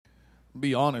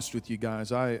Be honest with you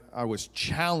guys, I was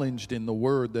challenged in the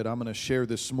word that I'm going to share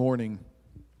this morning.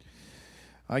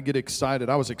 I get excited.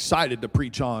 I was excited to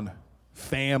preach on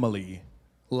family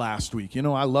last week. You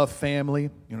know, I love family.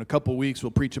 In a couple weeks,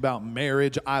 we'll preach about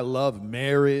marriage. I love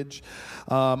marriage.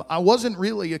 I wasn't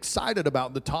really excited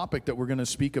about the topic that we're going to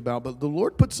speak about, but the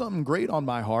Lord put something great on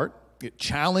my heart. It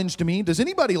challenged me. Does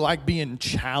anybody like being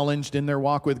challenged in their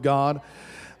walk with God?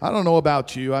 I don't know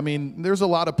about you. I mean, there's a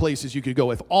lot of places you could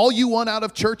go. If all you want out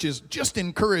of church is just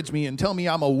encourage me and tell me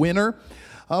I'm a winner,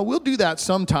 we'll do that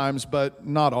sometimes, but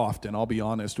not often, I'll be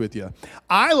honest with you.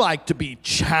 I like to be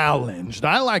challenged.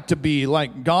 I like to be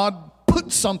like, God,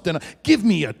 put something, give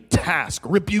me a task,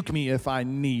 rebuke me if I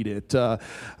need it. I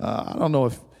don't know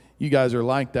if you guys are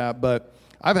like that, but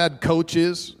I've had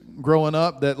coaches growing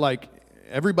up that like,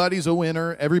 everybody's a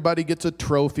winner, everybody gets a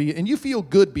trophy, and you feel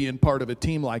good being part of a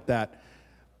team like that.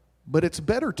 But it's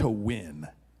better to win.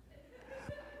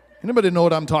 Anybody know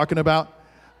what I'm talking about?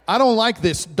 I don't like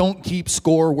this don't keep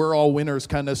score, we're all winners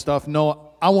kind of stuff.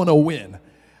 No, I want to win.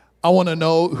 I want to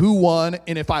know who won,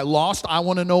 and if I lost, I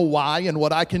want to know why and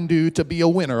what I can do to be a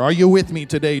winner. Are you with me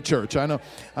today, church? I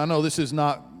know this is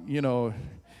not,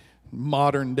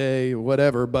 modern day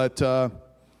whatever, but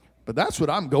that's what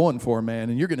I'm going for,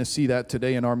 man, and you're going to see that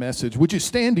today in our message. Would you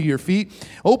stand to your feet?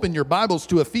 Open your Bibles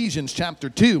to Ephesians chapter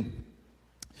 2.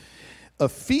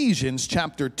 Ephesians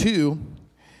chapter 2.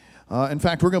 In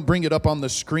fact, we're going to bring it up on the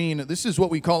screen. This is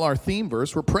what we call our theme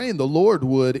verse. We're praying the Lord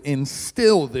would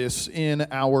instill this in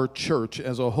our church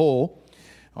as a whole.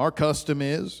 Our custom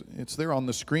is, it's there on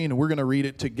the screen, and we're going to read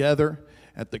it together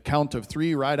at the count of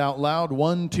 3, right out loud.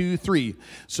 1, 2, 3.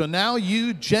 So now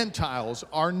you Gentiles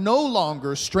are no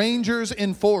longer strangers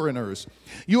and foreigners.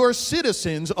 You are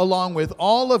citizens along with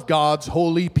all of God's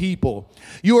holy people.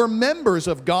 You are members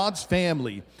of God's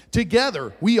family.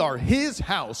 Together, we are His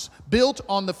house, built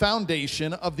on the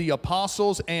foundation of the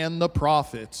apostles and the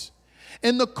prophets.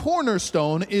 And the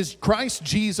cornerstone is Christ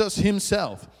Jesus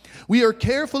Himself. We are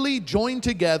carefully joined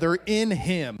together in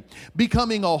Him,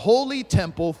 becoming a holy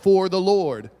temple for the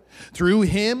Lord. Through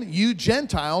Him, you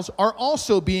Gentiles are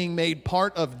also being made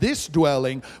part of this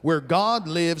dwelling where God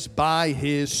lives by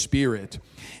His Spirit.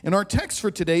 And our text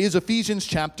for today is Ephesians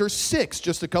chapter 6,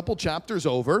 just a couple chapters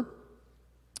over.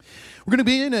 We're going to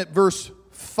begin at verse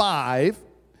 5.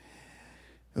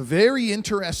 A very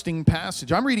interesting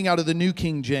passage. I'm reading out of the New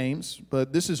King James,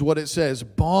 but this is what it says.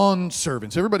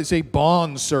 Bondservants. Everybody say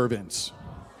bondservants.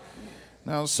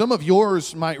 Now, some of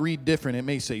yours might read different. It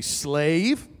may say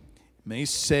slave. It may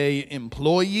say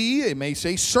employee. It may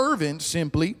say servant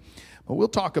simply. But we'll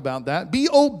talk about that. Be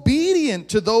obedient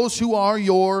to those who are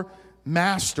your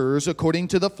masters according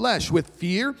to the flesh, with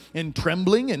fear and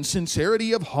trembling and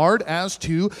sincerity of heart as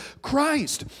to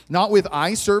Christ, not with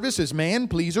eye service as man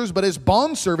pleasers, but as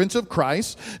bondservants of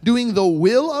Christ, doing the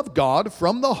will of God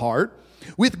from the heart,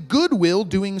 with good will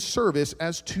doing service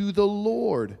as to the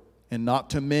Lord and not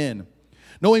to men,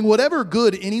 knowing whatever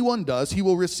good anyone does, he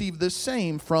will receive the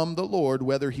same from the Lord,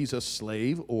 whether he's a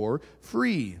slave or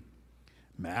free.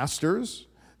 Masters,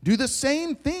 do the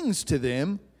same things to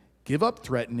them, give up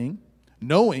threatening,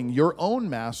 knowing your own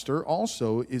master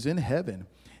also is in heaven,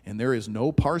 and there is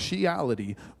no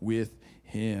partiality with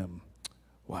Him.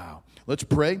 Wow. Let's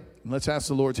pray, and let's ask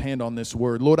the Lord's hand on this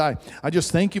word. Lord, I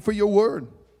just thank You for Your word,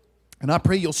 and I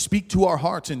pray You'll speak to our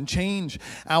hearts and change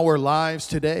our lives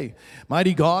today.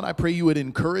 Mighty God, I pray You would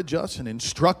encourage us and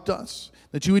instruct us,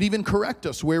 that You would even correct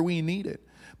us where we need it.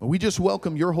 But we just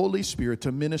welcome Your Holy Spirit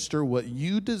to minister what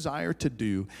You desire to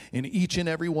do in each and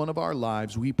every one of our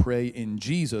lives. We pray in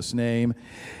Jesus' name.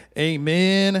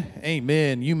 Amen.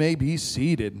 Amen. You may be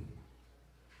seated.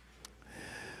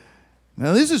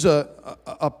 Now, this is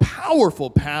a powerful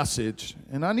passage,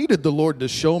 and I needed the Lord to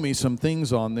show me some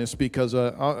things on this because,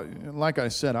 like I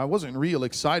said, I wasn't real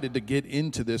excited to get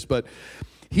into this, but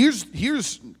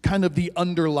Here's kind of the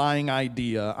underlying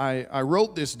idea. I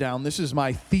wrote this down. This is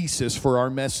my thesis for our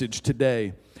message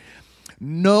today.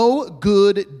 No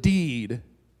good deed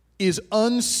is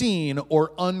unseen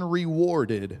or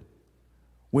unrewarded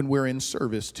when we're in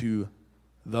service to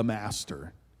the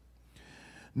Master.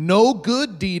 No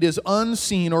good deed is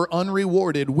unseen or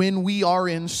unrewarded when we are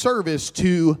in service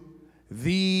to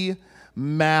the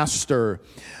Master.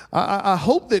 I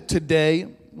hope that today,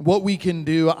 what we can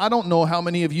do, I don't know how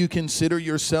many of you consider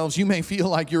yourselves, you may feel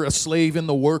like you're a slave in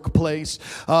the workplace.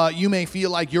 You may feel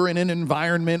like you're in an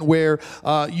environment where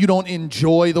you don't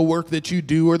enjoy the work that you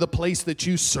do or the place that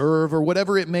you serve or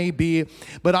whatever it may be.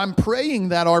 But I'm praying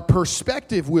that our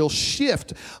perspective will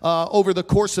shift over the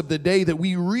course of the day, that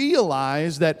we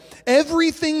realize that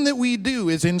everything that we do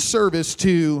is in service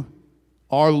to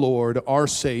our Lord, our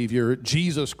Savior,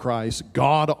 Jesus Christ,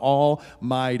 God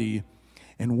Almighty.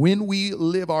 And when we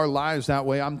live our lives that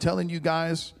way, I'm telling you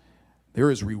guys,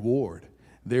 there is reward.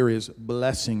 There is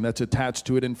blessing that's attached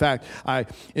to it. In fact, I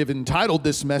have entitled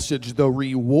this message, The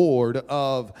Reward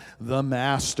of the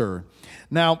Master.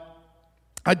 Now,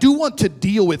 I do want to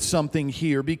deal with something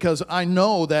here because I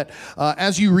know that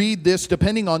as you read this,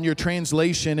 depending on your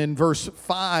translation, in verse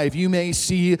 5, you may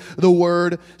see the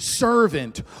word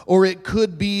servant, or it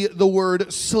could be the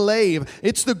word slave.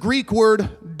 It's the Greek word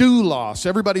doulos.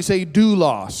 Everybody say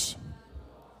doulos.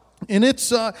 And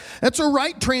that's a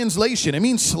right translation. It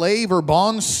means slave or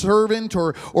bond servant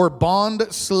or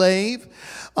bond slave.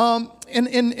 And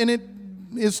it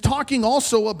is talking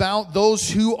also about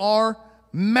those who are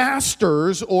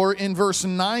masters, or in verse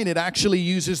 9, it actually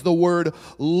uses the word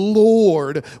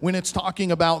Lord when it's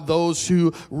talking about those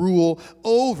who rule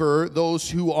over those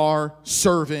who are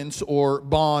servants or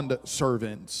bond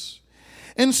servants.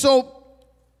 And so,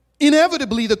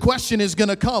 inevitably, the question is going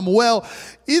to come, well,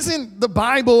 isn't the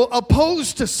Bible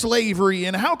opposed to slavery?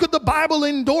 And how could the Bible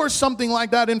endorse something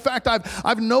like that? In fact,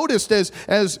 I've noticed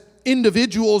as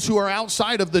individuals who are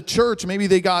outside of the church, maybe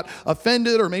they got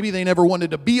offended or maybe they never wanted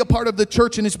to be a part of the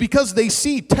church, and it's because they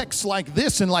see texts like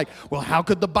this and like, well, how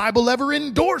could the Bible ever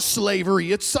endorse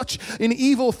slavery? It's such an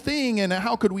evil thing, and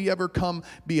how could we ever come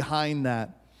behind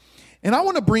that? And I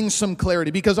want to bring some clarity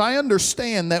because I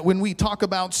understand that when we talk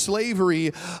about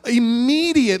slavery,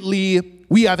 immediately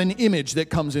we have an image that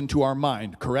comes into our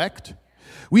mind, correct?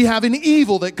 We have an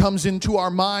evil that comes into our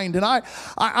mind, and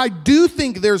I do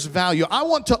think there's value. I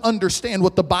want to understand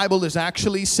what the Bible is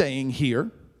actually saying here,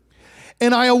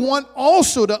 and I want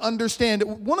also to understand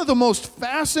one of the most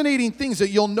fascinating things that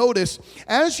you'll notice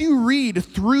as you read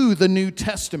through the New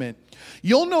Testament.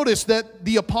 You'll notice that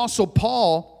the Apostle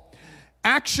Paul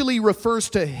actually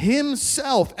refers to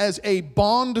himself as a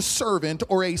bond servant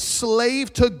or a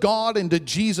slave to God and to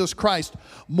Jesus Christ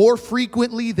more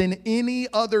frequently than any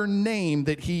other name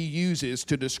that he uses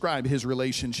to describe his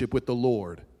relationship with the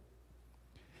Lord.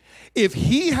 If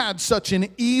he had such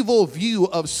an evil view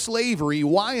of slavery,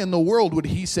 why in the world would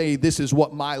he say, this is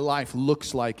what my life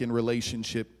looks like in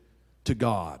relationship to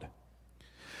God?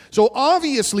 So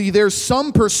obviously there's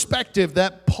some perspective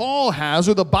that Paul has,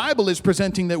 or the Bible is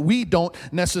presenting, that we don't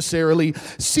necessarily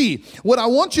see. What I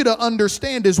want you to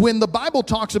understand is when the Bible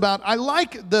talks about, I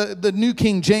like the New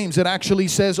King James that actually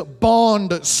says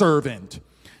bond servant.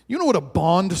 You know what a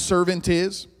bond servant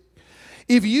is?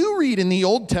 If you read in the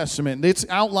Old Testament, it's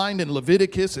outlined in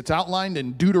Leviticus, it's outlined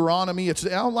in Deuteronomy, it's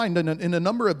outlined in a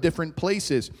number of different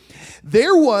places.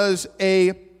 There was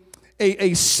a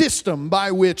system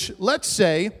by which, let's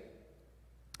say,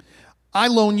 I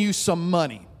loan you some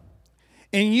money,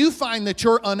 and you find that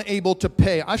you're unable to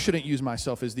pay. I shouldn't use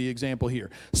myself as the example here.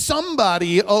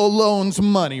 Somebody loans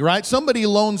money, right? Somebody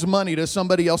loans money to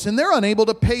somebody else, and they're unable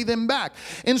to pay them back.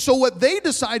 And so what they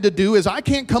decide to do is, I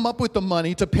can't come up with the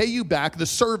money to pay you back the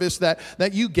service that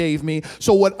you gave me.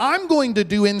 So what I'm going to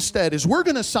do instead is we're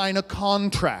going to sign a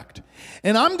contract.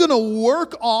 And I'm going to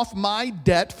work off my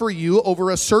debt for you over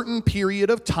a certain period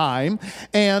of time,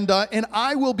 and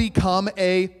I will become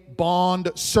a bond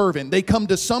servant. They come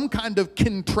to some kind of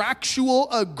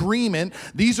contractual agreement.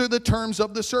 These are the terms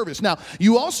of the service. Now,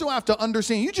 you also have to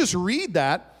understand, you just read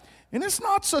that, and it's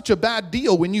not such a bad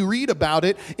deal when you read about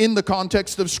it in the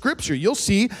context of Scripture. You'll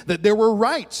see that there were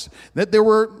rights, that there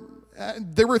were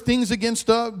things against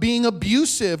being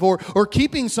abusive or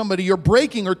keeping somebody or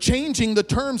breaking or changing the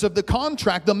terms of the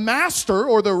contract. The master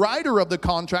or the writer of the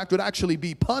contract would actually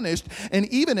be punished, and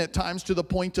even at times to the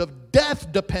point of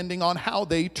death, depending on how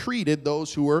they treated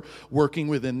those who were working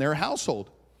within their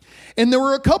household. And there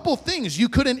were a couple things. You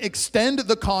couldn't extend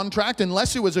the contract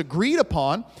unless it was agreed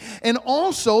upon. And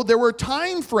also there were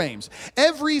time frames.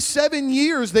 Every 7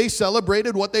 years they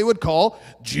celebrated what they would call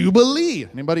Jubilee.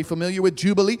 Anybody familiar with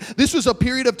Jubilee? This was a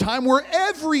period of time where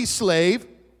every slave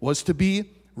was to be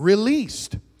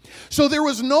released. So there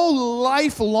was no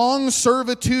lifelong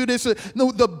servitude.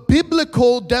 The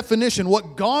biblical definition,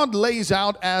 what God lays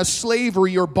out as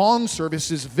slavery or bond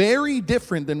service, is very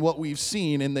different than what we've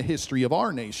seen in the history of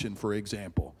our nation, for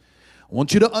example. I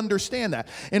want you to understand that.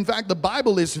 In fact, the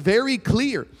Bible is very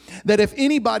clear that if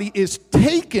anybody is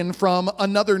taken from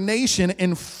another nation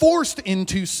and forced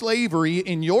into slavery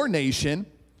in your nation,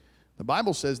 the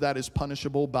Bible says that is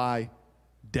punishable by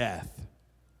death.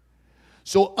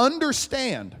 So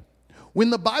understand, when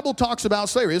the Bible talks about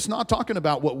slavery, it's not talking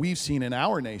about what we've seen in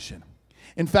our nation.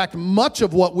 In fact, much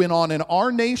of what went on in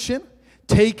our nation,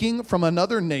 taking from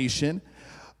another nation,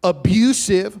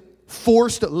 abusive,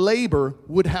 forced labor,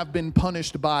 would have been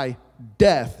punished by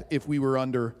death if we were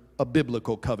under a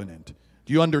biblical covenant.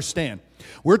 Do you understand?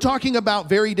 We're talking about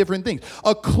very different things.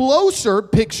 A closer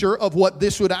picture of what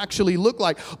this would actually look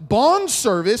like. Bond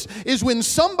service is when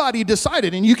somebody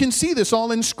decided, and you can see this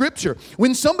all in Scripture,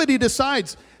 when somebody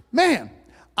decides, man,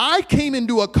 I came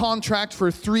into a contract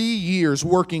for 3 years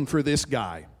working for this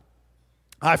guy.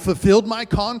 I fulfilled my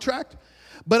contract,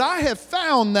 but I have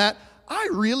found that I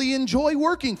really enjoy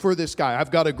working for this guy.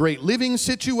 I've got a great living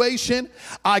situation.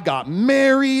 I got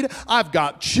married. I've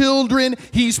got children.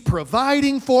 He's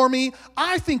providing for me.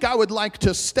 I think I would like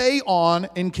to stay on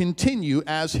and continue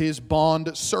as his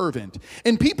bond servant.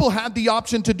 And people had the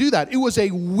option to do that. It was a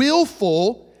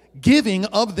willful giving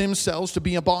of themselves to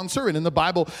be a bond servant. And the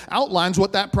Bible outlines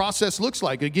what that process looks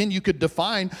like. Again, you could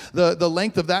define the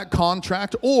length of that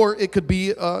contract, or it could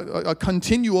be a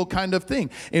continual kind of thing.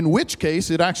 In which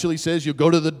case, it actually says you go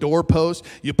to the doorpost,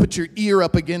 you put your ear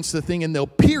up against the thing, and they'll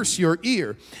pierce your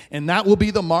ear. And that will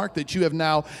be the mark that you have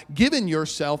now given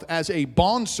yourself as a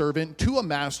bond servant to a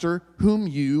master whom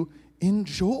you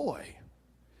enjoy.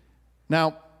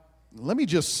 Now, let me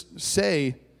just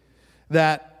say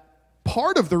that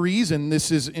part of the reason this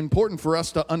is important for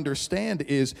us to understand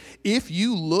is if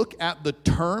you look at the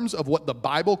terms of what the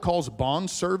Bible calls bond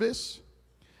service,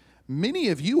 many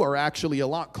of you are actually a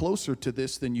lot closer to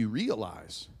this than you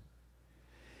realize.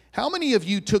 How many of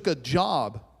you took a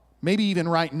job, maybe even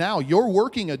right now, you're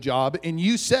working a job, and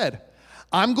you said,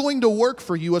 I'm going to work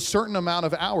for you a certain amount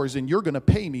of hours, and you're going to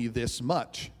pay me this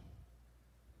much?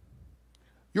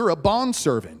 You're a bond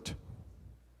servant.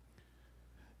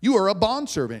 You are a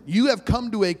bondservant. You have come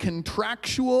to a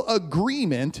contractual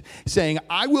agreement saying,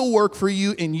 I will work for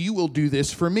you and you will do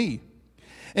this for me.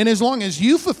 And as long as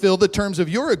you fulfill the terms of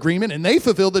your agreement and they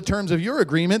fulfill the terms of your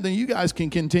agreement, then you guys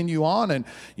can continue on and,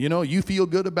 you feel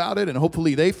good about it and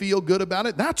hopefully they feel good about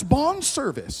it. That's bond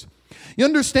service. You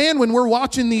understand when we're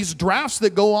watching these drafts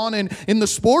that go on in the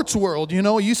sports world,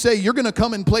 you say you're going to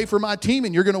come and play for my team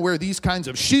and you're going to wear these kinds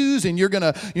of shoes and you're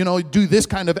going to, do this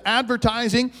kind of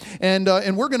advertising and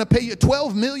we're going to pay you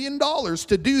 $12 million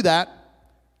to do that.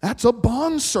 That's a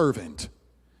bond servant.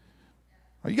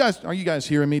 Are you guys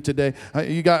hearing me today?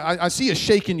 I see you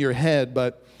shaking your head,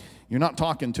 but you're not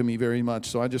talking to me very much,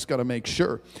 so I just got to make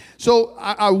sure. So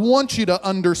I want you to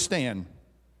understand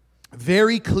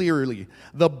very clearly,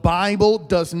 the Bible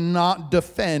does not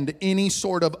defend any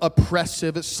sort of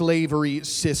oppressive slavery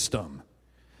system.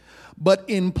 But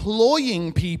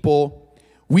employing people,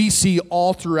 we see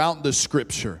all throughout the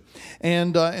Scripture.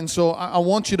 And so I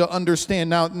want you to understand.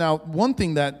 Now, one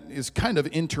thing that is kind of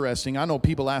interesting, I know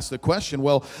people ask the question,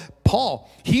 well,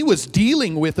 Paul, he was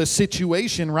dealing with a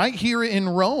situation right here in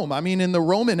Rome. I mean, in the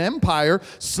Roman Empire,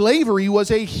 slavery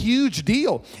was a huge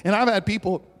deal. And I've had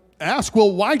people ask,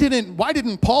 well, why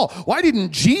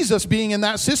didn't Jesus being in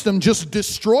that system just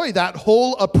destroy that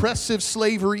whole oppressive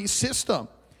slavery system?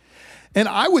 And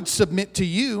I would submit to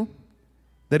you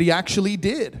that he actually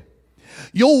did.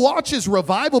 You'll watch as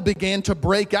revival began to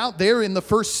break out there in the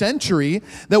first century,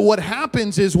 that what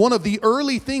happens is one of the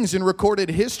early things in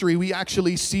recorded history, we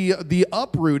actually see the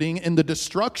uprooting and the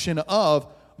destruction of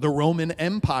the Roman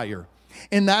Empire.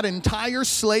 And that entire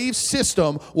slave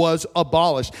system was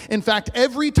abolished. In fact,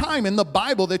 every time in the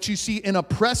Bible that you see an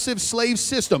oppressive slave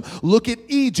system, look at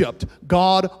Egypt,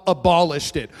 God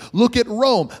abolished it. Look at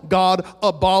Rome, God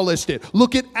abolished it.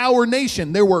 Look at our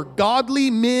nation. There were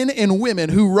godly men and women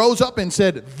who rose up and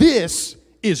said, this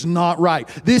is not right.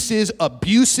 This is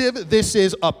abusive, this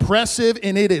is oppressive,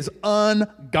 and it is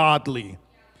ungodly.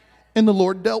 And the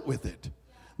Lord dealt with it.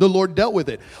 The Lord dealt with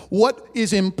it. What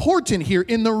is important here,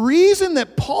 and the reason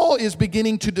that Paul is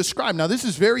beginning to describe, now this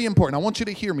is very important. I want you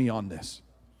to hear me on this.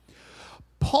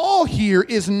 Paul here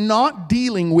is not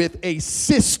dealing with a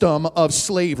system of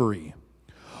slavery.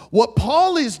 What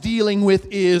Paul is dealing with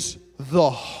is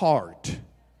the heart.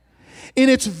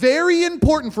 And it's very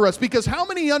important for us because how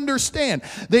many understand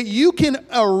that you can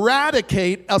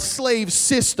eradicate a slave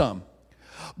system,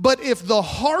 but if the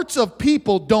hearts of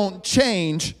people don't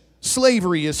change,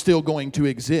 slavery is still going to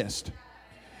exist.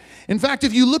 In fact,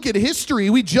 if you look at history,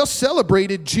 we just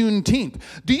celebrated Juneteenth.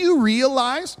 Do you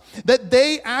realize that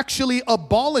they actually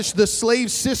abolished the slave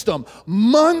system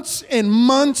months and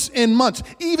months and months,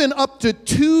 even up to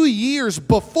 2 years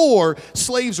before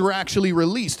slaves were actually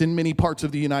released in many parts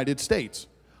of the United States?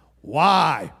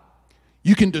 Why?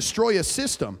 You can destroy a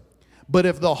system, but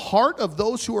if the heart of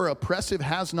those who are oppressive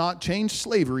has not changed,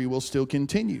 slavery will still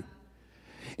continue.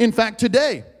 In fact,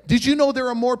 today, did you know there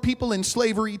are more people in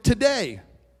slavery today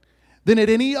than at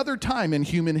any other time in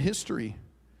human history?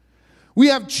 We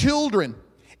have children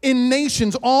in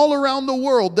nations all around the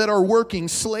world that are working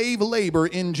slave labor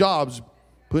in jobs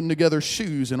putting together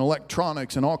shoes and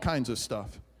electronics and all kinds of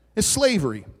stuff. It's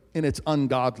slavery, and it's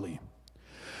ungodly.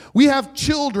 We have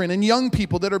children and young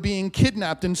people that are being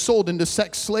kidnapped and sold into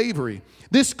sex slavery.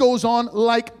 This goes on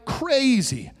like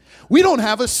crazy. We don't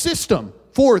have a system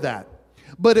for that.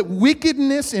 But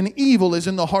wickedness and evil is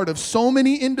in the heart of so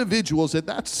many individuals that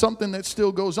that's something that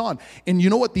still goes on. And you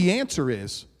know what the answer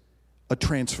is? A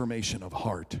transformation of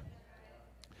heart.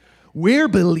 We're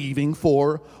believing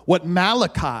for what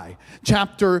Malachi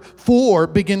chapter 4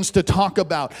 begins to talk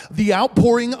about. The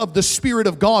outpouring of the Spirit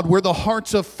of God, where the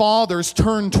hearts of fathers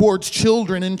turn towards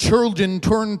children and children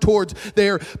turn towards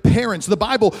their parents. The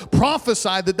Bible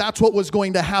prophesied that that's what was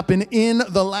going to happen in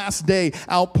the last day,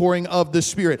 outpouring of the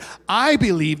Spirit. I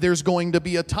believe there's going to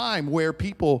be a time where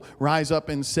people rise up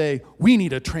and say, we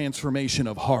need a transformation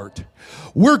of heart.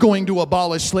 We're going to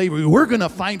abolish slavery. We're going to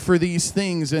fight for these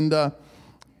things. And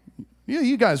yeah,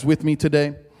 you guys with me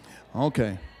today?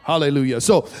 Okay. Hallelujah.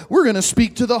 So we're going to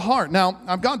speak to the heart. Now,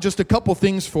 I've got just a couple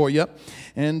things for you,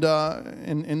 and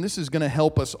this is going to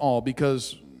help us all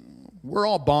because we're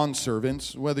all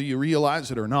bondservants, whether you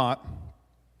realize it or not.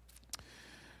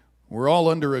 We're all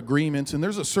under agreements, and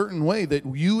there's a certain way that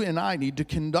you and I need to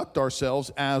conduct ourselves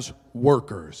as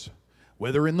workers,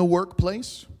 whether in the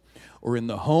workplace or in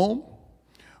the home,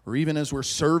 or even as we're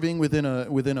serving within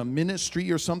a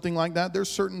ministry or something like that. There's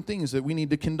certain things that we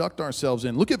need to conduct ourselves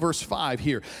in. Look at verse 5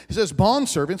 here. It says,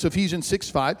 bondservants, Ephesians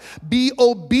 6:5, be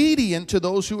obedient to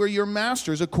those who are your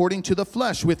masters according to the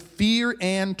flesh, with fear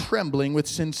and trembling, with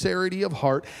sincerity of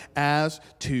heart, as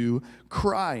to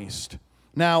Christ.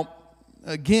 Now,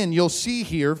 again, you'll see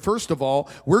here, first of all,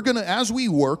 as we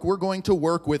work, we're going to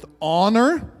work with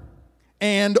honor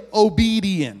and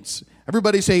obedience.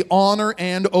 Everybody say honor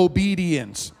and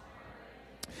obedience.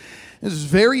 This is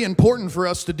very important for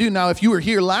us to do. Now, if you were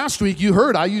here last week, you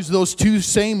heard I used those two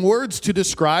same words to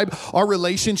describe our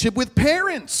relationship with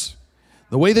parents.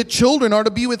 The way that children are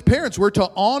to be with parents, we're to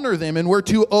honor them and we're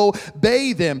to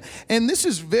obey them. And this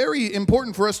is very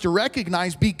important for us to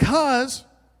recognize because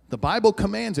the Bible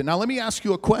commands it. Now, let me ask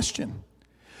you a question.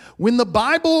 When the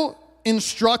Bible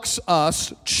instructs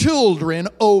us, children,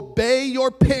 obey your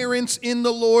parents in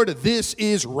the Lord, this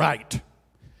is right.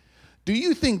 Do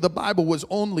you think the Bible was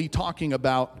only talking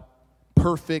about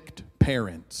perfect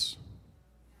parents?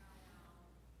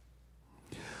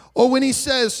 Or when he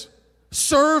says,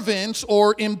 servants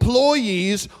or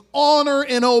employees, honor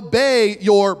and obey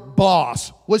your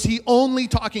boss, was he only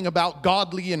talking about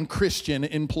godly and Christian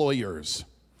employers?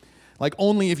 Like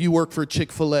only if you work for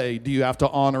Chick-fil-A do you have to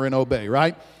honor and obey,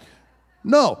 right?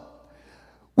 No.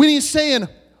 When he's saying,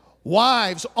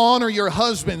 wives, honor your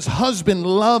husbands, husband,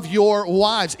 love your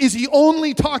wives, is he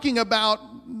only talking about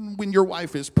when your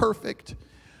wife is perfect?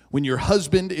 When your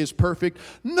husband is perfect?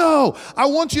 No. I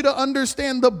want you to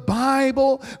understand the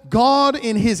Bible, God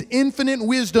in his infinite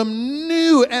wisdom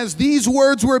knew as these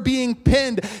words were being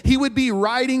penned, he would be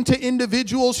writing to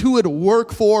individuals who would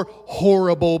work for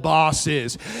horrible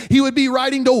bosses. He would be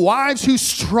writing to wives who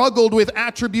struggled with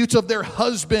attributes of their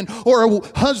husband, or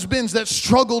husbands that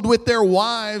struggled with their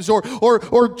wives,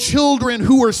 or children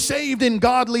who were saved and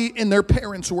godly and their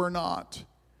parents were not.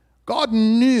 God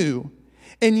knew.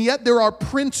 And yet there are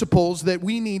principles that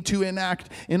we need to enact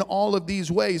in all of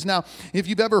these ways. Now, if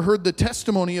you've ever heard the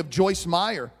testimony of Joyce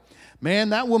Meyer, man,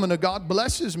 that woman of God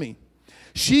blesses me.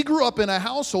 She grew up in a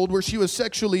household where she was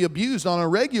sexually abused on a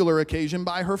regular occasion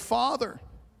by her father.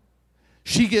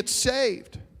 She gets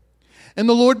saved. And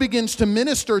the Lord begins to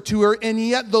minister to her, and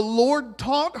yet the Lord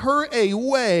taught her a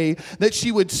way that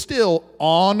she would still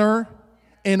honor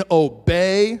and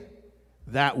obey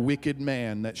that wicked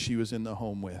man that she was in the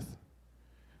home with.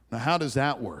 Now, how does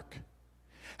that work?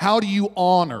 How do you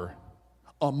honor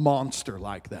a monster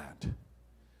like that?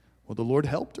 Well, the Lord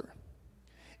helped her.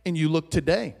 And you look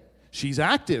today, she's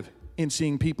active in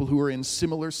seeing people who are in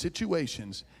similar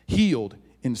situations healed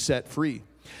and set free.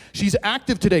 She's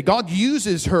active today. God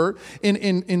uses her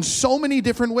in so many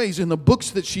different ways, in the books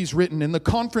that she's written, in the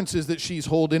conferences that she's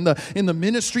held, in the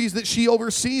ministries that she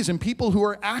oversees, and people who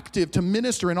are active to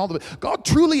minister and all of it. God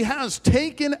truly has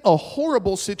taken a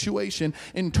horrible situation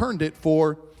and turned it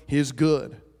for his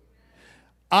good.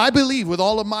 I believe with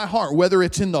all of my heart, whether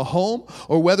it's in the home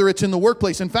or whether it's in the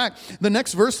workplace. In fact, the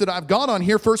next verse that I've got on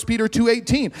here, 1 Peter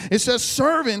 2:18, it says,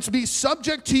 servants, be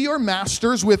subject to your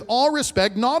masters with all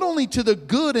respect, not only to the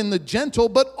good and the gentle,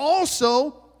 but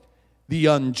also the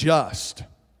unjust.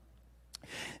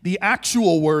 The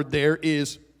actual word there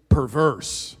is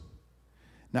perverse.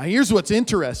 Now, here's what's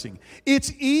interesting.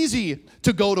 It's easy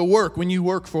to go to work when you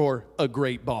work for a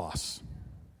great boss.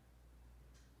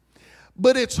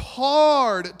 But it's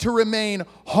hard to remain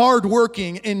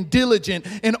hardworking and diligent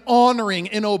and honoring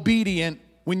and obedient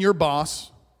when your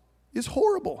boss is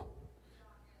horrible.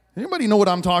 Anybody know what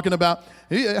I'm talking about?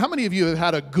 How many of you have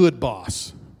had a good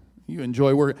boss? You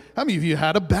enjoy work. How many of you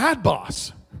had a bad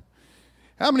boss?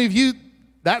 How many of you,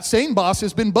 that same boss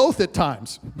has been both at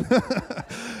times?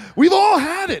 We've all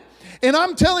had it. And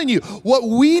I'm telling you, what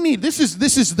we need, this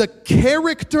is the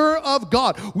character of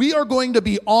God. We are going to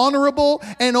be honorable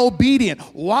and obedient.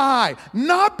 Why?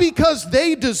 Not because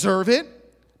they deserve it,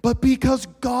 but because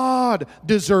God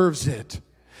deserves it.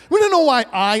 You want to know why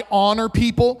I honor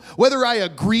people, whether I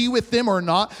agree with them or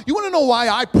not? You want to know why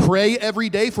I pray every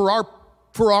day for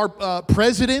our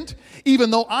president,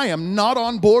 even though I am not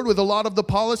on board with a lot of the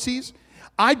policies?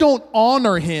 I don't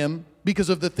honor him because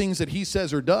of the things that he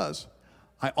says or does.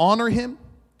 I honor him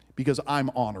because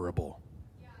I'm honorable.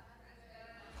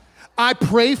 I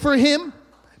pray for him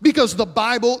because the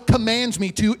Bible commands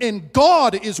me to, and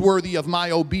God is worthy of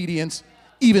my obedience,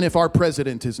 even if our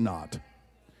president is not.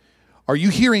 Are you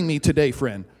hearing me today,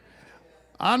 friend?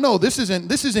 I know this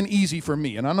isn't easy for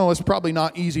me, and I know it's probably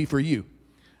not easy for you.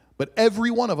 But every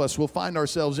one of us will find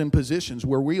ourselves in positions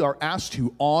where we are asked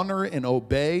to honor and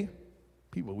obey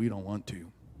people we don't want to.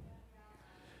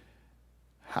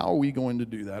 How are we going to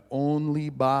do that? Only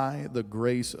by the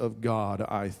grace of God,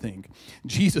 I think.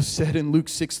 Jesus said in Luke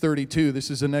 6:32,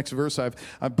 this is the next verse I've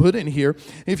put in here,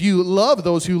 if you love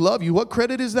those who love you, what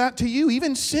credit is that to you?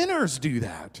 Even sinners do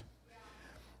that.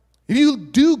 If you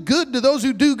do good to those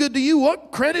who do good to you,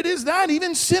 what credit is that?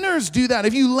 Even sinners do that.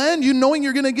 If you lend, you knowing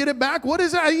you're going to get it back, what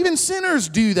is that? Even sinners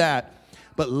do that.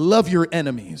 But love your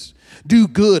enemies. Do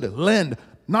good, lend,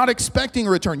 not expecting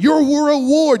a return. Your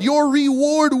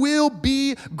reward will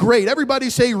be great. Everybody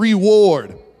say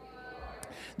reward.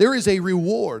 There is a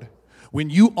reward when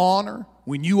you honor,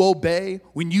 when you obey,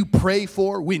 when you pray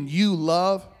for, when you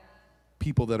love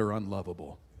people that are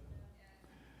unlovable.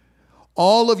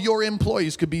 All of your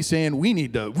employees could be saying, we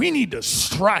need to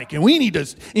strike and we need to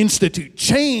institute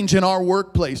change in our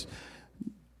workplace.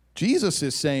 Jesus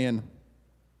is saying,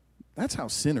 that's how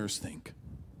sinners think.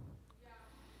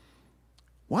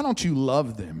 Why don't you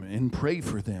love them and pray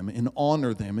for them and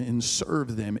honor them and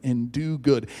serve them and do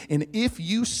good? And if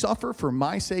you suffer for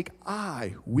my sake,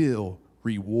 I will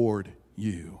reward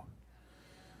you.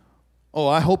 Oh,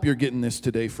 I hope you're getting this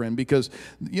today, friend, because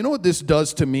you know what this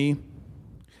does to me?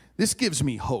 This gives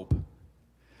me hope.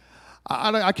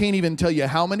 I can't even tell you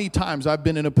how many times I've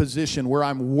been in a position where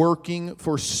I'm working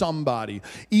for somebody,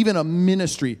 even a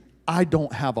ministry I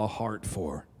don't have a heart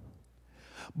for.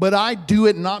 But I do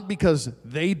it not because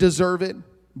they deserve it,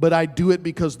 but I do it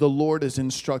because the Lord has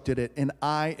instructed it, and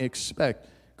I expect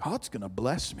God's going to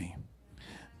bless me.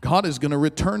 God is going to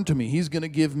return to me. He's going to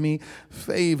give me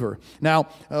favor. Now,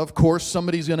 of course,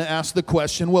 somebody's going to ask the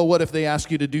question, well, what if they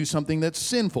ask you to do something that's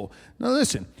sinful? Now,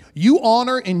 listen, you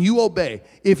honor and you obey.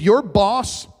 If your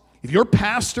boss, if your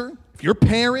pastor, if your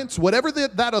parents, whatever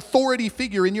that authority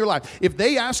figure in your life, if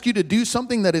they ask you to do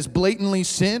something that is blatantly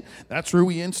sin, that's where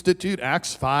we institute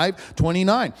Acts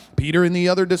 5:29. Peter and the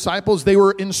other disciples, they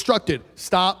were instructed,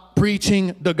 stop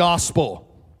preaching the gospel.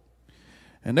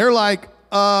 And they're like,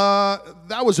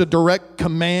 that was a direct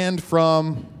command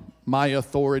from my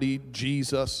authority,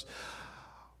 Jesus.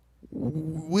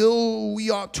 We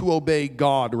ought to obey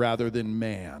God rather than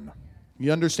man.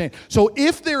 You understand? So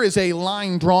if there is a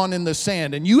line drawn in the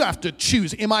sand and you have to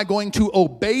choose, am I going to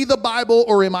obey the Bible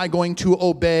or am I going to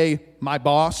obey my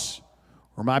boss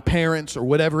or my parents or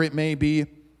whatever it may be?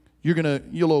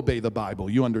 You'll obey the Bible.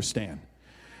 You understand?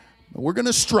 We're going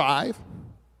to strive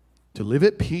to live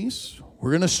at peace. We're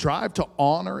going to strive to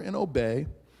honor and obey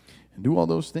and do all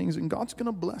those things, and God's going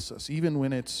to bless us even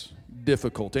when it's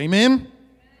difficult. Amen?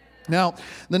 Now,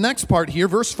 the next part here,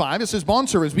 verse 5, it says,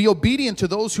 bondservants, be obedient to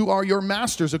those who are your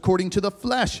masters according to the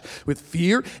flesh, with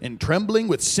fear and trembling,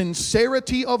 with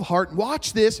sincerity of heart.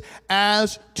 Watch this,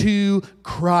 as to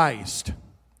Christ.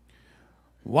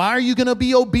 Why are you going to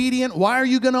be obedient? Why are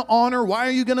you going to honor? Why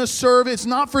are you going to serve? It's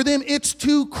not for them. It's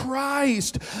to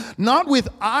Christ. Not with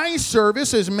eye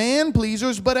service as man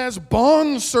pleasers, but as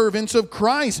bond servants of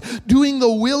Christ, doing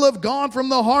the will of God from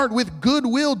the heart, with good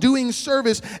will, doing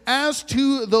service as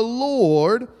to the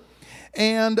Lord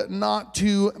and not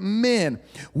to men.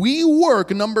 We work,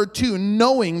 number 2,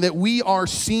 knowing that we are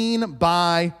seen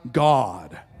by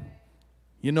God.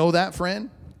 You know that, friend?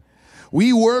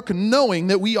 We work knowing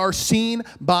that we are seen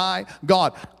by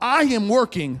God. I am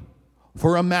working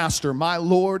for a master, my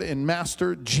Lord and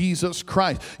Master, Jesus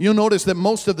Christ. You'll notice that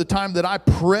most of the time that I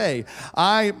pray,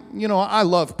 I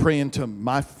love praying to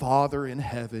my Father in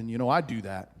heaven. I do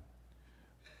that.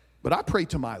 But I pray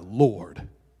to my Lord.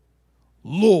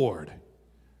 Lord,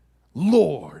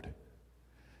 Lord.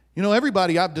 You know,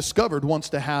 everybody I've discovered wants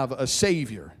to have a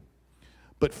Savior,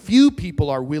 but few people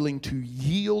are willing to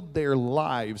yield their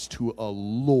lives to a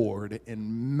Lord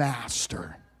and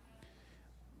Master.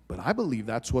 But I believe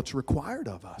that's what's required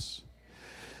of us.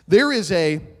 There is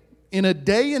in a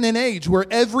day and an age where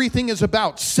everything is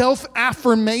about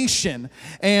self-affirmation.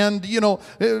 And, you know,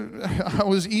 I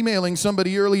was emailing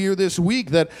somebody earlier this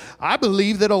week that I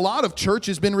believe that a lot of church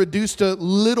has been reduced to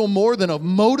little more than a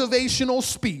motivational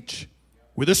speech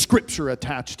with a scripture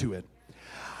attached to it.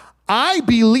 I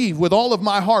believe with all of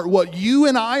my heart what you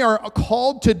and I are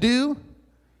called to do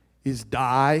is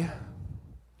die.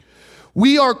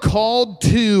 We are called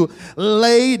to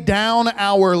lay down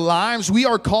our lives. We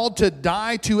are called to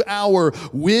die to our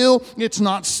will. It's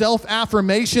not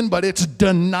self-affirmation, but it's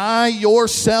deny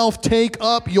yourself, take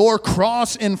up your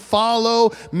cross, and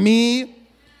follow me.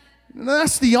 And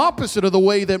that's the opposite of the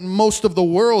way that most of the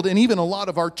world and even a lot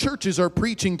of our churches are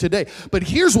preaching today. But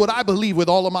here's what I believe with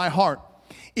all of my heart.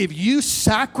 If you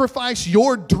sacrifice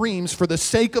your dreams for the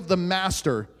sake of the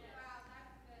Master,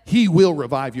 He will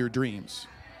revive your dreams.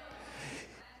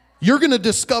 You're going to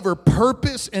discover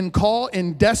purpose and call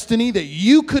and destiny that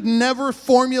you could never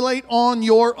formulate on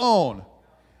your own.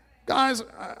 Guys,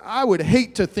 I would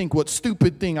hate to think what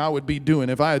stupid thing I would be doing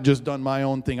if I had just done my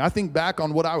own thing. I think back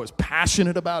on what I was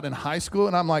passionate about in high school,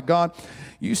 and I'm like, God,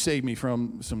 you saved me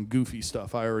from some goofy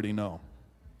stuff I already know.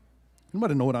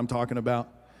 Anybody know what I'm talking about?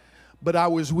 But I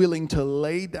was willing to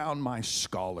lay down my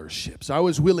scholarships. I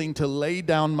was willing to lay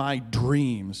down my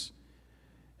dreams.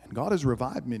 And God has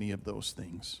revived many of those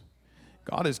things.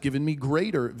 God has given me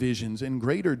greater visions and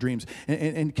greater dreams.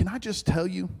 And can I just tell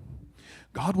you,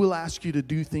 God will ask you to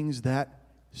do things that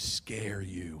scare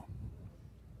you.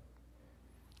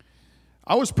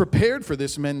 I was prepared for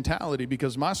this mentality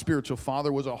because my spiritual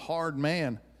father was a hard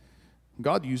man.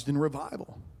 God used in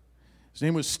revival. His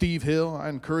name was Steve Hill. I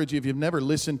encourage you, if you've never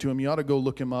listened to him, you ought to go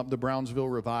look him up, the Brownsville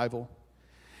Revival.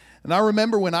 And I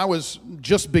remember when I was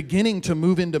just beginning to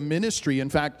move into ministry.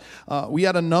 In fact, we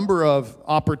had a number of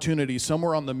opportunities. Some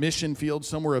were on the mission field,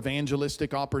 some were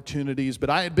evangelistic opportunities.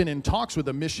 But I had been in talks with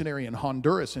a missionary in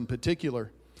Honduras in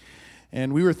particular.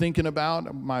 And we were thinking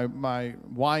about, my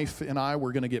wife and I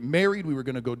were going to get married. We were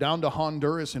going to go down to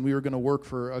Honduras, and we were going to work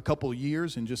for a couple of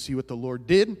years and just see what the Lord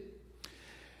did.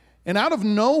 And out of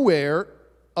nowhere,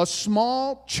 a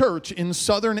small church in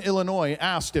southern Illinois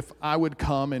asked if I would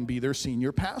come and be their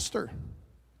senior pastor.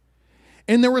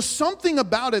 And there was something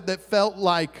about it that felt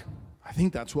like, I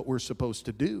think that's what we're supposed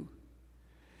to do.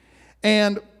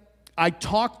 And I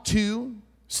talked to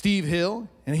Steve Hill,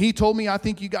 and he told me, I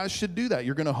think you guys should do that.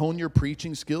 You're going to hone your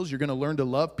preaching skills. You're going to learn to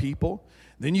love people.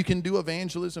 Then you can do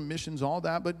evangelism, missions, all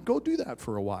that, but go do that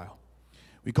for a while.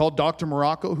 We called Dr.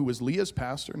 Morocco, who was Leah's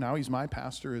pastor. Now he's my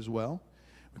pastor as well.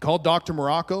 We called Dr.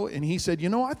 Morocco, and he said,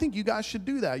 I think you guys should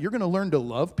do that. You're going to learn to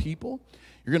love people.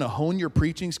 You're going to hone your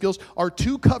preaching skills. Our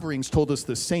two coverings told us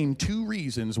the same two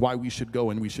reasons why we should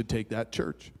go and we should take that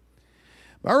church.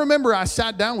 I remember I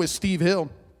sat down with Steve Hill.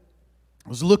 I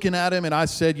was looking at him, and I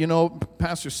said,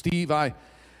 Pastor Steve, I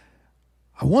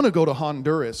want to go to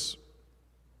Honduras,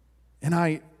 and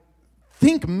I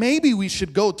think maybe we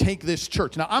should go take this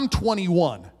church. Now, I'm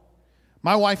 21.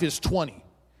 My wife is 20.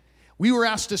 We were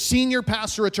asked to senior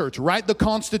pastor a church, write the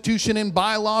constitution and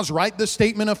bylaws, write the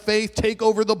statement of faith, take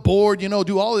over the board,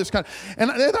 do all this kind of, and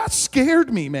that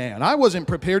scared me, man. I wasn't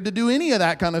prepared to do any of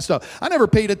that kind of stuff. I never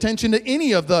paid attention to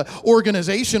any of the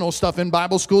organizational stuff in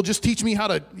Bible school. Just teach me how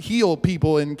to heal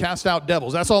people and cast out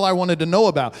devils. That's all I wanted to know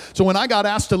about. So when I got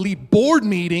asked to lead board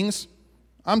meetings,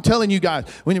 I'm telling you guys,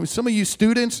 when some of you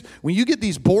students, when you get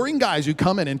these boring guys who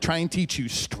come in and try and teach you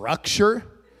structure,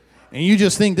 and you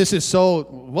just think this is so,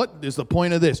 what is the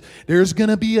point of this? There's going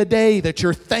to be a day that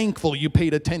you're thankful you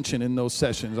paid attention in those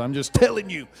sessions. I'm just telling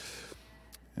you.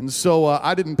 And so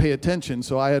I didn't pay attention,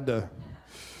 so I had to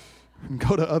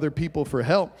go to other people for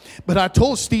help. But I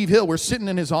told Steve Hill, we're sitting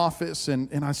in his office, and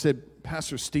I said,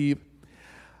 Pastor Steve,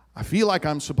 I feel like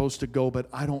I'm supposed to go, but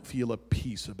I don't feel a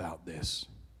peace about this.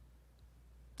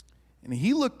 And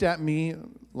he looked at me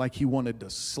like he wanted to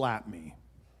slap me.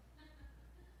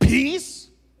 Peace?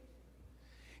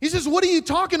 He says, what are you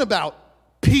talking about?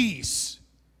 Peace.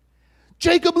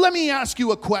 Jacob, let me ask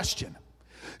you a question.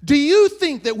 Do you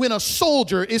think that when a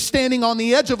soldier is standing on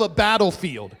the edge of a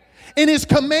battlefield and his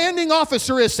commanding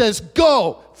officer says,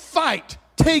 go, fight,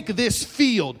 take this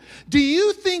field, do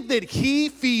you think that he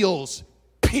feels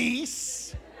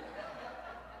peace?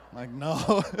 Like,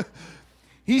 no.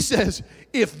 He says,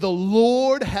 if the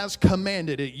Lord has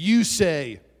commanded it, you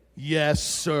say, yes,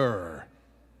 sir.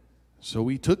 So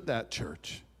we took that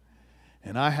church.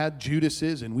 And I had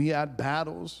Judases, and we had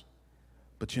battles.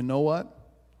 But you know what?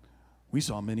 We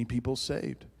saw many people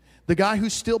saved. The guy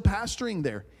who's still pastoring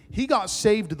there, he got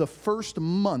saved the first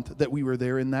month that we were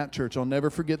there in that church. I'll never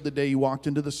forget the day he walked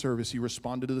into the service. He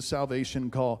responded to the salvation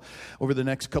call. Over the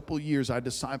next couple of years, I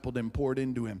discipled him, poured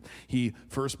into him. He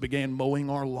first began mowing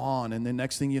our lawn, and then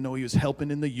next thing you know, he was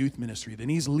helping in the youth ministry. Then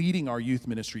he's leading our youth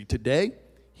ministry. Today,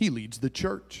 he leads the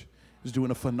church. He's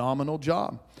doing a phenomenal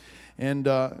job. And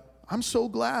I'm so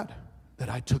glad that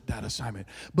I took that assignment.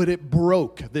 But it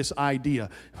broke this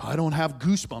idea. If I don't have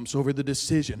goosebumps over the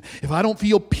decision, if I don't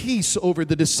feel peace over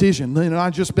the decision, then I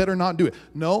just better not do it.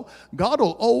 No, God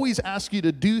will always ask you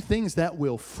to do things that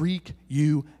will freak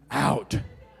you out.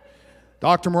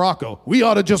 Dr. Morocco, we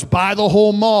ought to just buy the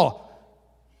whole mall.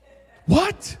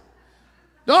 What?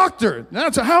 Doctor,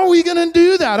 how are we going to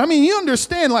do that? I mean, you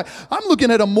understand, like, I'm looking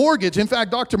at a mortgage. In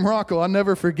fact, Dr. Morocco, I'll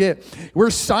never forget,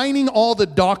 we're signing all the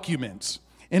documents.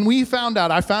 And I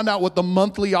found out what the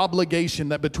monthly obligation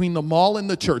that between the mall and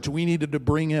the church we needed to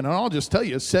bring in. And I'll just tell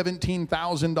you,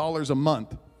 $17,000 a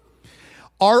month.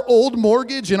 Our old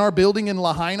mortgage in our building in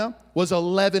Lahaina was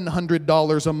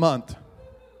 $1,100 a month.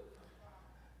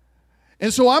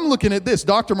 And so I'm looking at this.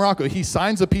 Dr. Morocco, he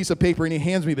signs a piece of paper and he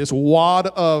hands me this wad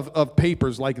of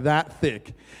papers like that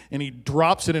thick. And he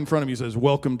drops it in front of me and says,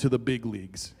 "Welcome to the big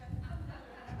leagues."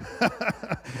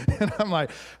 And I'm like,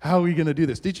 how are we going to do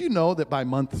this? Did you know that by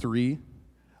month 3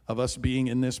 of us being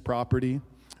in this property,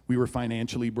 we were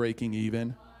financially breaking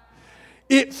even?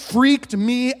 It freaked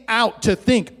me out to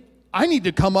think I need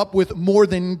to come up with more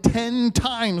than 10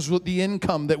 times what the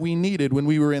income that we needed when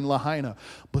we were in Lahaina.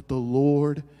 But the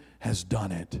Lord has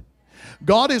done it.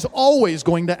 God is always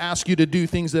going to ask you to do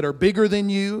things that are bigger than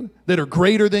you, that are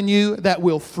greater than you, that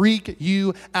will freak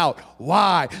you out.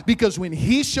 Why? Because when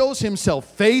He shows Himself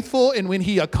faithful and when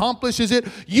He accomplishes it,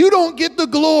 you don't get the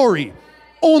glory.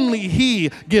 Only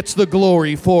He gets the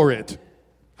glory for it.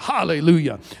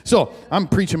 Hallelujah. So I'm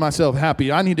preaching myself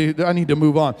happy. I need to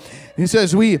move on. He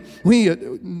says we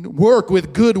work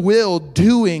with goodwill,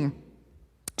 doing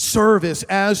service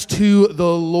as to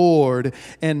the Lord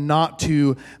and not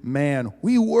to man.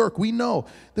 We know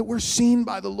that we're seen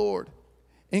by the Lord.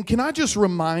 And can I just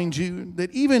remind you that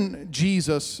even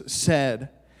Jesus said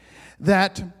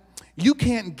that you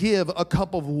can't give a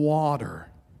cup of water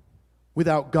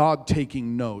without God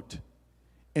taking note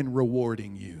and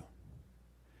rewarding you.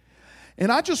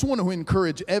 And I just want to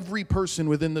encourage every person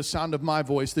within the sound of my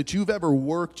voice that you've ever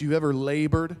worked, you've ever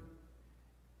labored,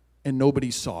 and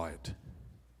nobody saw it.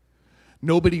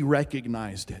 Nobody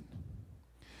recognized it.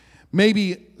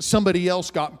 Maybe somebody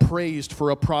else got praised for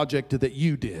a project that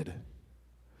you did.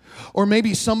 Or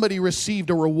maybe somebody received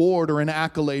a reward or an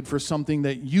accolade for something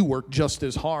that you worked just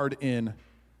as hard in.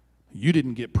 You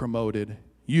didn't get promoted.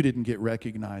 You didn't get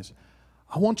recognized.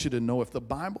 I want you to know, if the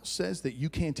Bible says that you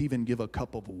can't even give a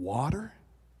cup of water,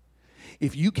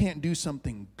 if you can't do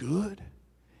something good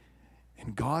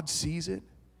and God sees it,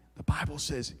 the Bible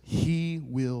says He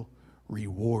will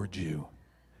reward you.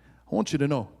 I want you to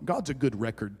know, God's a good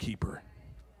record keeper.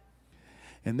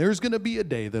 And there's going to be a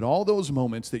day that all those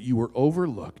moments that you were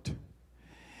overlooked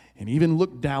and even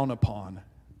looked down upon,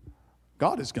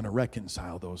 God is going to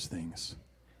reconcile those things.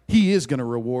 He is going to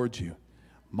reward you.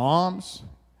 Moms,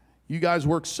 you guys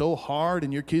work so hard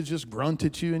and your kids just grunt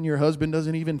at you and your husband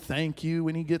doesn't even thank you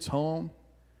when he gets home.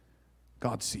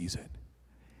 God sees it.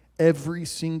 Every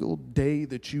single day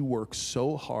that you work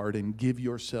so hard and give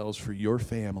yourselves for your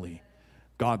family,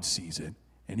 God sees it.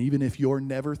 And even if you're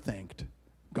never thanked,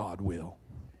 God will.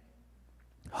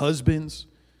 Husbands,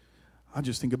 I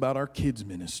just think about our kids'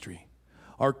 ministry,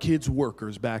 our kids'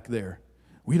 workers back there.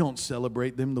 We don't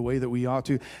celebrate them the way that we ought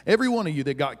to. Every one of you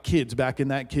that got kids back in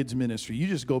that kids' ministry, you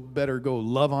just better go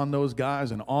love on those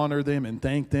guys and honor them and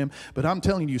thank them. But I'm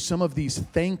telling you, some of these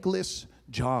thankless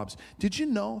jobs. Did you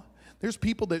know there's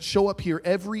people that show up here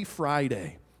every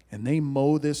Friday and they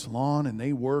mow this lawn and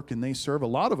they work and they serve? A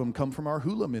lot of them come from our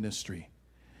hula ministry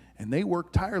and they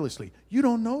work tirelessly. You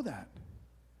don't know that.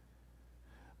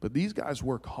 But these guys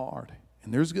work hard.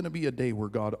 And there's going to be a day where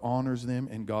God honors them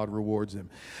and God rewards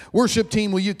them. Worship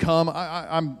team, will you come?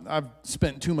 I've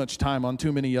spent too much time on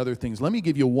too many other things. Let me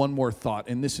give you one more thought,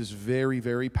 and this is very,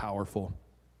 very powerful.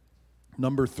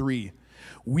 Number 3,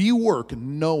 we work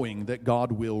knowing that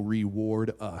God will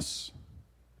reward us.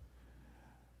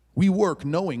 We work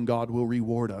knowing God will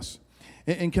reward us.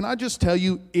 And can I just tell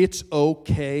you, it's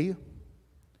okay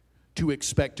to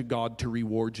expect God to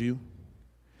reward you.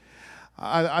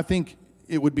 I think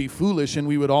it would be foolish, and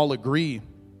we would all agree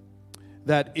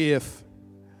that if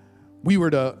we were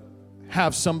to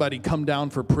have somebody come down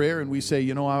for prayer and we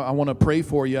say, I want to pray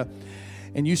for you,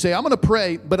 and you say, I'm going to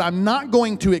pray, but I'm not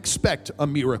going to expect a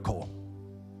miracle.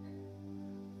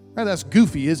 Right? That's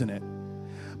goofy, isn't it?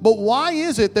 But why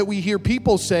is it that we hear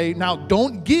people say, now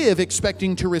don't give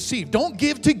expecting to receive. Don't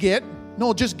give to get.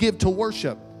 No, just give to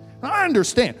worship. Now, I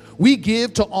understand. We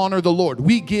give to honor the Lord.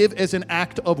 We give as an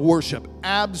act of worship.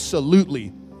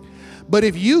 Absolutely. But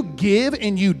if you give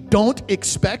and you don't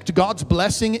expect God's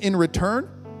blessing in return,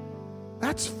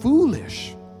 that's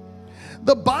foolish.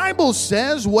 The Bible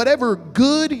says whatever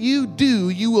good you do,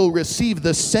 you will receive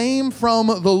the same from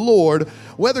the Lord,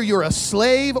 whether you're a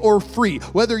slave or free,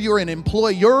 whether you're an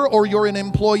employer or you're an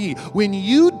employee. When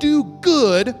you do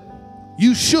good,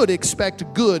 you should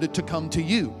expect good to come to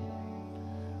you.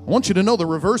 I want you to know the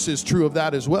reverse is true of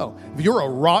that as well. If you're a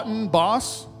rotten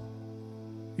boss,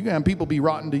 you're going to have people be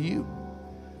rotten to you.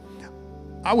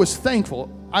 I was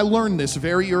thankful. I learned this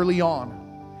very early on.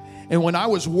 And when I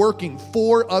was working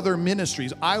for other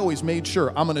ministries, I always made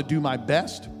sure I'm going to do my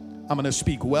best. I'm going to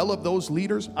speak well of those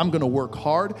leaders. I'm going to work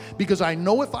hard because I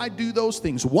know if I do those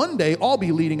things, one day I'll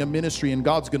be leading a ministry and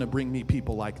God's going to bring me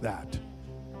people like that.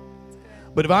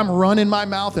 But if I'm running my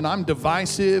mouth and I'm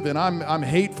divisive and I'm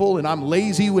hateful and I'm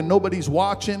lazy when nobody's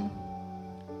watching,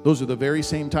 those are the very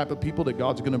same type of people that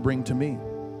God's going to bring to me.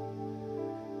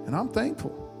 And I'm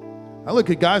thankful. I look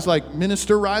at guys like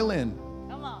Minister Ryland.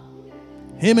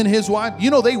 Him and his wife, you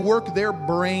know, they work their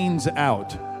brains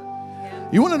out.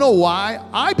 You want to know why?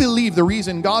 I believe the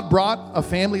reason God brought a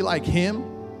family like him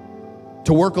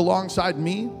to work alongside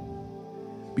me,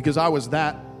 because I was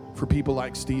that for people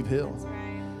like Steve Hill.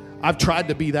 I've tried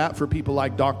to be that for people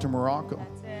like Dr. Morocco.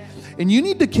 And you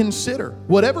need to consider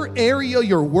whatever area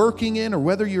you're working in or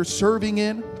whether you're serving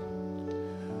in,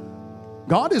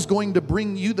 God is going to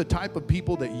bring you the type of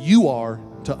people that you are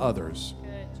to others.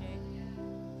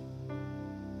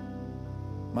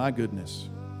 My goodness.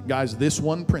 Guys, this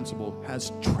one principle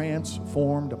has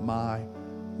transformed my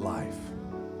life.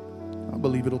 I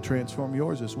believe it'll transform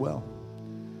yours as well.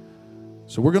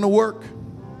 So we're going to work.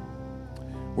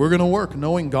 We're going to work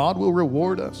knowing God will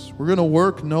reward us. We're going to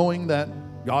work knowing that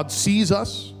God sees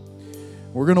us.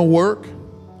 We're going to work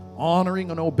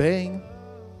honoring and obeying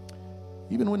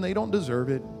even when they don't deserve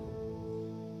it.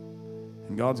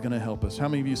 And God's going to help us. How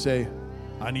many of you say,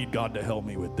 I need God to help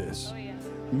me with this? Oh, yeah.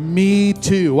 Me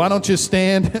too. Why don't you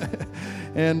stand?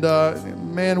 And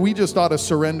man, we just ought to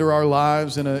surrender our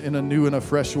lives in a new and a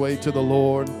fresh way to the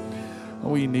Lord.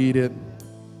 We need it.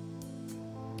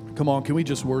 Come on, can we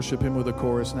just worship Him with a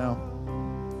chorus now?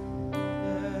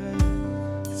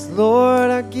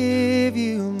 Lord, I give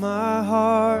you my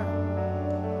heart.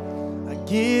 I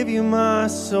give you my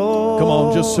soul. Come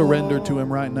on, just surrender to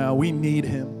Him right now. We need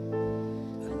Him.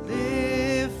 I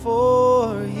live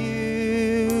for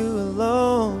you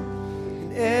alone.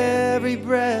 In every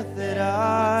breath that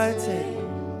I take,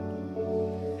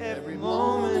 every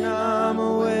moment I'm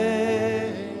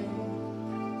away,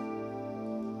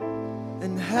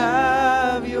 and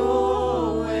have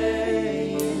your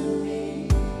way in me.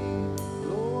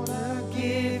 Lord, I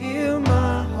give you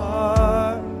my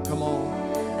heart. Come on.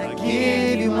 I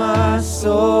give you my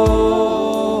soul.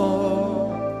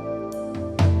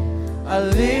 I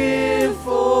live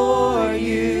for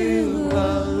you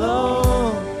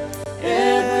alone.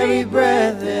 Every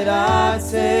breath that I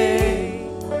take,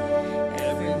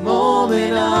 every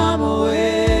moment I'm away.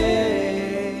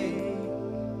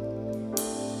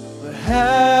 But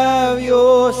have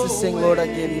yours to sing, Lord, I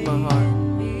give you my heart.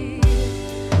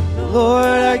 Lord,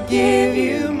 I give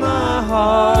you my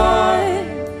heart.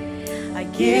 I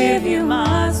give you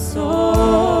my soul.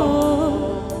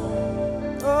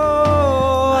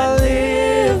 Oh, I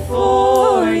live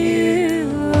for you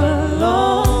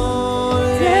alone.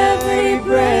 Every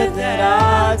breath that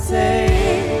I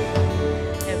take,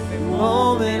 every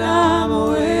moment I'm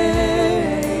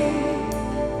away.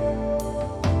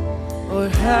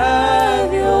 Lord,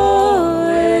 have your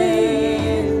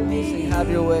way in me. Sing, have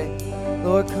your way.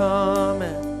 Lord, come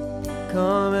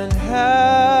and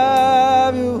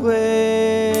have your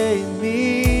way in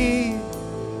me.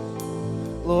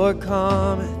 Lord,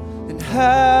 come and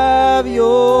have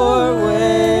your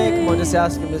way. Come on, just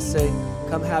ask Him to say,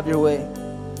 come have your way.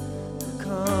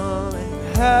 Come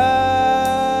and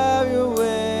have your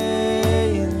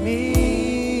way in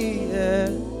me. Yeah.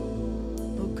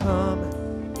 Lord, come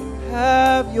and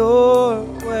have your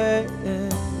way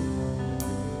in.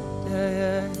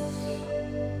 Yeah.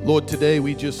 Lord, today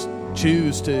we just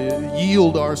choose to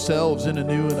yield ourselves in a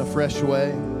new and a fresh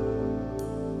way.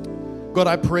 God,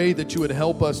 I pray that you would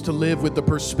help us to live with the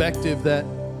perspective that,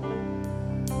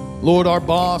 Lord, our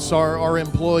boss, our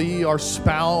employee, our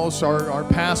spouse, our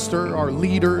pastor, our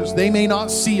leaders, they may not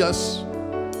see us,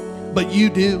 but you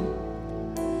do.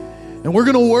 And we're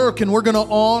going to work and we're going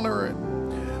to honor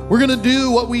and we're going to do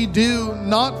what we do,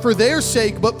 not for their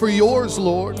sake, but for yours,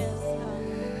 Lord.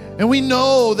 And we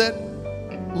know that,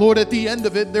 Lord, at the end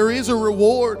of it, there is a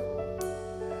reward.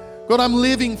 God, I'm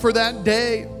living for that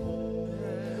day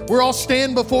where I'll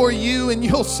stand before you and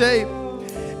you'll say,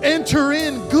 enter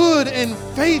in, good and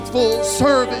faithful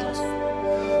servant.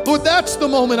 Lord, that's the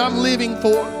moment I'm living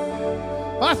for.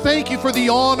 I thank you for the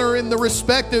honor and the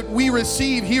respect that we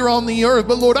receive here on the earth.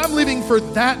 But Lord, I'm living for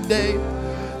that day.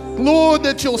 Lord,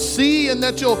 that you'll see and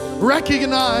that you'll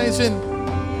recognize. And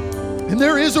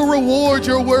there is a reward,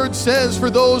 your word says, for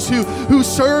those who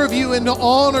serve you and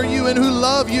honor you and who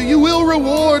love you. You will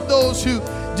reward those who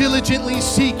diligently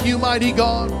seek you, mighty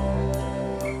God.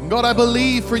 And God, I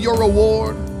believe for your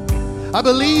reward. I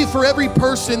believe for every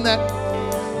person that,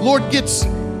 Lord, gets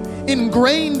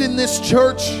ingrained in this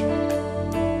church.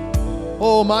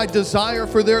 Oh, my desire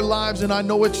for their lives, and I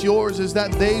know it's yours, is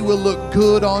that they will look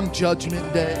good on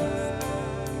Judgment Day.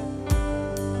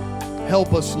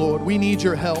 Help us, Lord. We need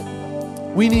your help.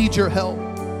 We need your help.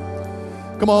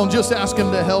 Come on, just ask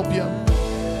him to help you.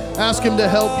 Ask him to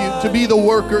help you, to be the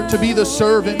worker, to be the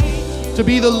servant, to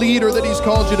be the leader that he's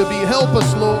called you to be. Help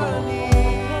us, Lord.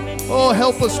 Oh,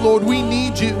 help us, Lord. We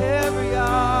need you.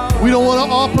 We don't want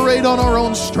to operate on our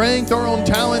own strength, our own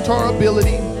talent, our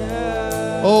ability.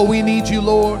 Oh, we need you,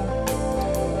 Lord.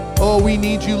 Oh, we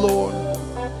need you, Lord.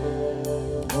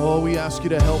 Oh, we ask you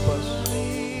to help us.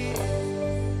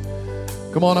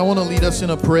 Come on, I want to lead us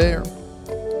in a prayer.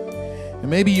 And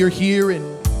maybe you're here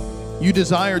and you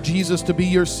desire Jesus to be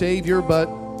your Savior, but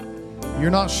you're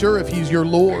not sure if he's your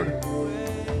Lord.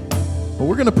 But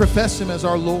we're going to profess him as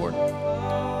our Lord.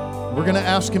 We're going to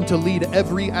ask him to lead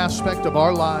every aspect of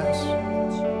our lives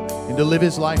and to live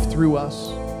his life through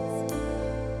us.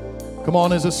 Come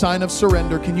on, as a sign of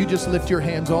surrender, can you just lift your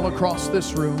hands all across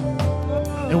this room?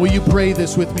 And will you pray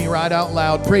this with me right out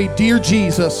loud? Pray, dear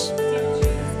Jesus.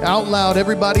 Out loud,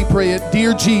 everybody pray it.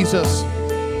 Dear Jesus,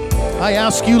 I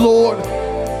ask you, Lord,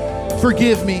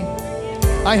 forgive me.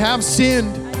 I have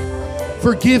sinned.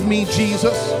 Forgive me,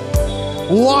 Jesus.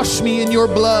 Wash me in your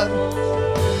blood.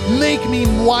 Make me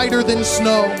whiter than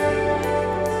snow.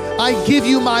 I give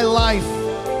you my life.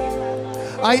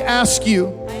 I ask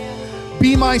you,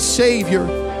 be my Savior,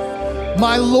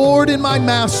 my Lord and my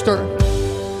Master.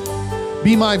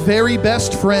 Be my very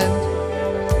best friend.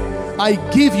 I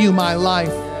give you my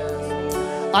life.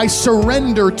 I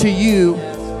surrender to you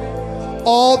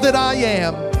all that I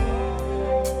am.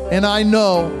 And I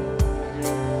know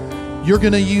you're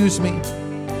going to use me.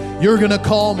 You're going to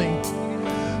call me.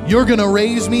 You're going to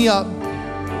raise me up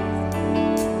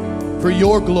for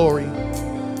your glory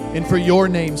and for your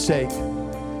name's sake.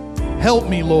 Help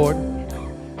me, Lord,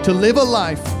 to live a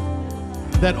life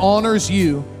that honors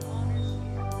you.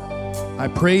 I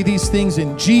pray these things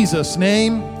in Jesus'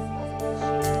 name.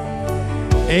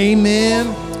 Amen,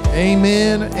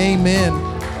 amen, amen.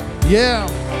 Yeah,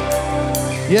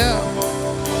 yeah.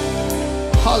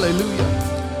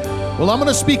 Hallelujah. Well, I'm going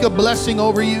to speak a blessing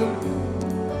over you.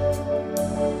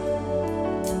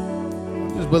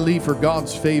 Just believe for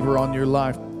God's favor on your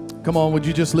life. Come on, would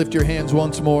you just lift your hands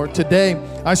once more? Today,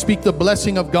 I speak the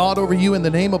blessing of God over you in the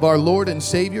name of our Lord and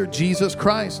Savior, Jesus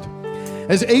Christ.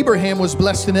 As Abraham was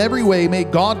blessed in every way, may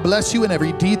God bless you in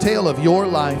every detail of your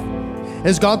life.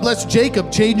 As God blessed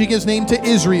Jacob, changing his name to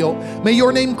Israel, may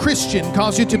your name Christian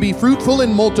cause you to be fruitful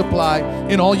and multiply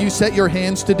in all you set your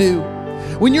hands to do.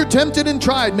 When you're tempted and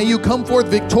tried, may you come forth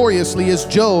victoriously as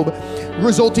Job,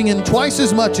 resulting in twice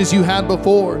as much as you had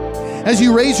before. As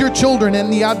you raise your children in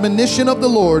the admonition of the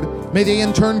Lord, may they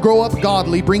in turn grow up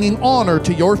godly, bringing honor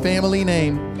to your family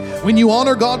name. When you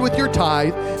honor God with your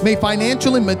tithe, may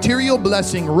financial and material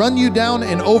blessing run you down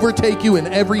and overtake you in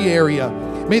every area.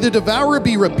 May the devourer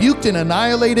be rebuked and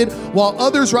annihilated, while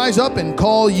others rise up and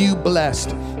call you blessed.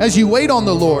 As you wait on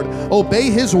the Lord,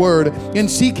 obey his word and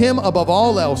seek him above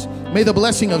all else. May the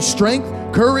blessing of strength,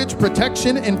 courage,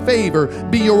 protection, and favor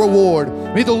be your reward.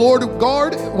 May the Lord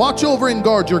watch over and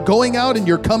guard your going out and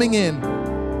your coming in.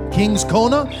 Kings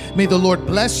Kona, may the Lord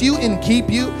bless you and keep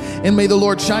you, and may the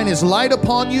Lord shine his light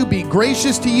upon you, be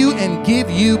gracious to you, and give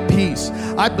you peace.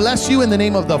 I bless you in the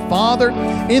name of the Father,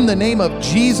 in the name of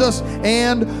Jesus,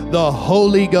 and the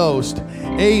Holy Ghost.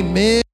 Amen.